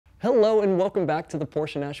Hello and welcome back to the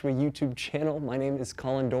Porsche Nashua YouTube channel. My name is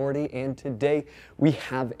Colin Doherty and today we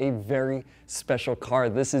have a very special car.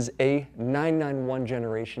 This is a 991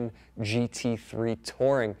 generation GT3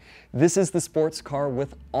 Touring. This is the sports car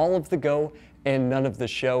with all of the go and none of the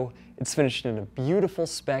show. It's finished in a beautiful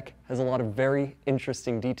spec, has a lot of very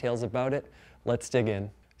interesting details about it. Let's dig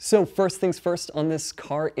in. So first things first on this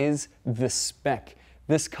car is the spec.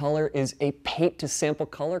 This color is a paint to sample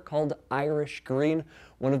color called Irish Green,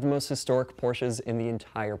 one of the most historic Porsches in the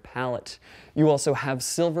entire palette. You also have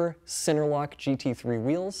silver Centerlock GT3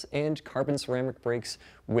 wheels and carbon ceramic brakes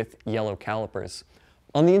with yellow calipers.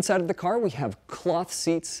 On the inside of the car, we have cloth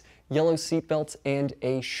seats, yellow seat belts, and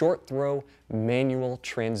a short throw manual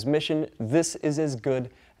transmission. This is as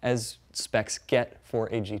good as specs get for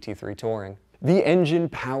a GT3 Touring. The engine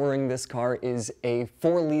powering this car is a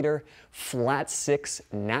 4-liter flat-six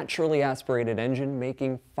naturally aspirated engine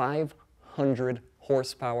making 500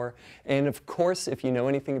 horsepower. And of course, if you know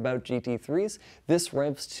anything about GT3s, this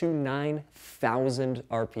revs to 9,000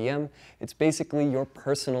 RPM. It's basically your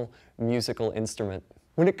personal musical instrument.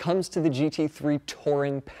 When it comes to the GT3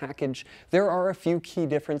 Touring package, there are a few key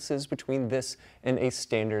differences between this and a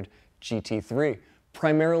standard GT3.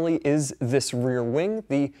 Primarily is this rear wing.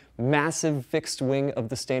 The massive fixed wing of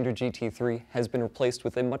the standard GT3 has been replaced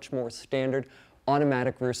with a much more standard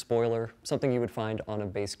automatic rear spoiler, something you would find on a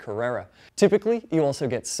base Carrera. Typically, you also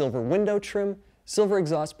get silver window trim, silver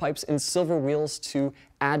exhaust pipes, and silver wheels to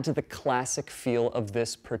add to the classic feel of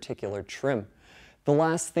this particular trim. The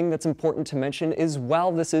last thing that's important to mention is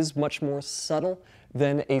while this is much more subtle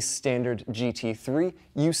than a standard GT3,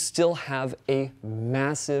 you still have a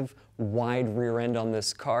massive wide rear end on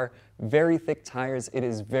this car, very thick tires. It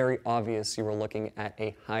is very obvious you are looking at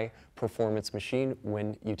a high performance machine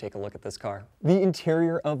when you take a look at this car. The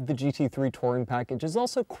interior of the GT3 Touring package is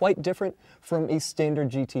also quite different from a standard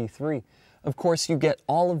GT3. Of course, you get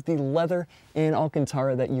all of the leather and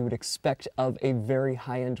Alcantara that you would expect of a very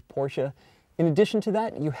high-end Porsche. In addition to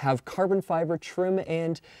that, you have carbon fiber trim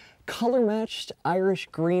and color-matched Irish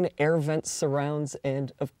green air vent surrounds,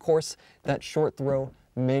 and of course, that short throw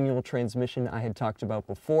manual transmission I had talked about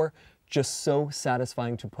before, just so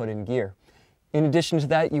satisfying to put in gear. In addition to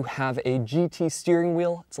that, you have a GT steering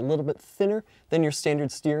wheel. It's a little bit thinner than your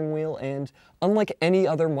standard steering wheel, and unlike any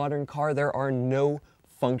other modern car, there are no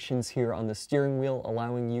functions here on the steering wheel,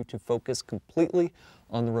 allowing you to focus completely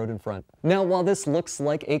on the road in front. Now, while this looks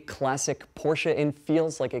like a classic Porsche and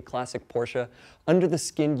feels like a classic Porsche, under the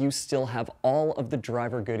skin you still have all of the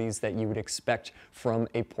driver goodies that you would expect from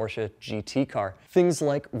a Porsche GT car. Things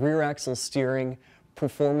like rear axle steering,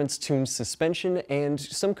 performance-tuned suspension, and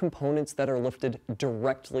some components that are lifted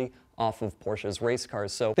directly off of Porsche's race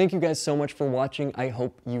cars. So thank you guys so much for watching. I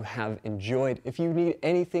hope you have enjoyed. If you need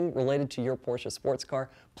anything related to your Porsche sports car,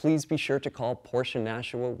 please be sure to call Porsche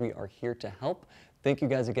Nashua. We are here to help. Thank you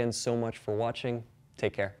guys again so much for watching.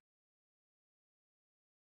 Take care.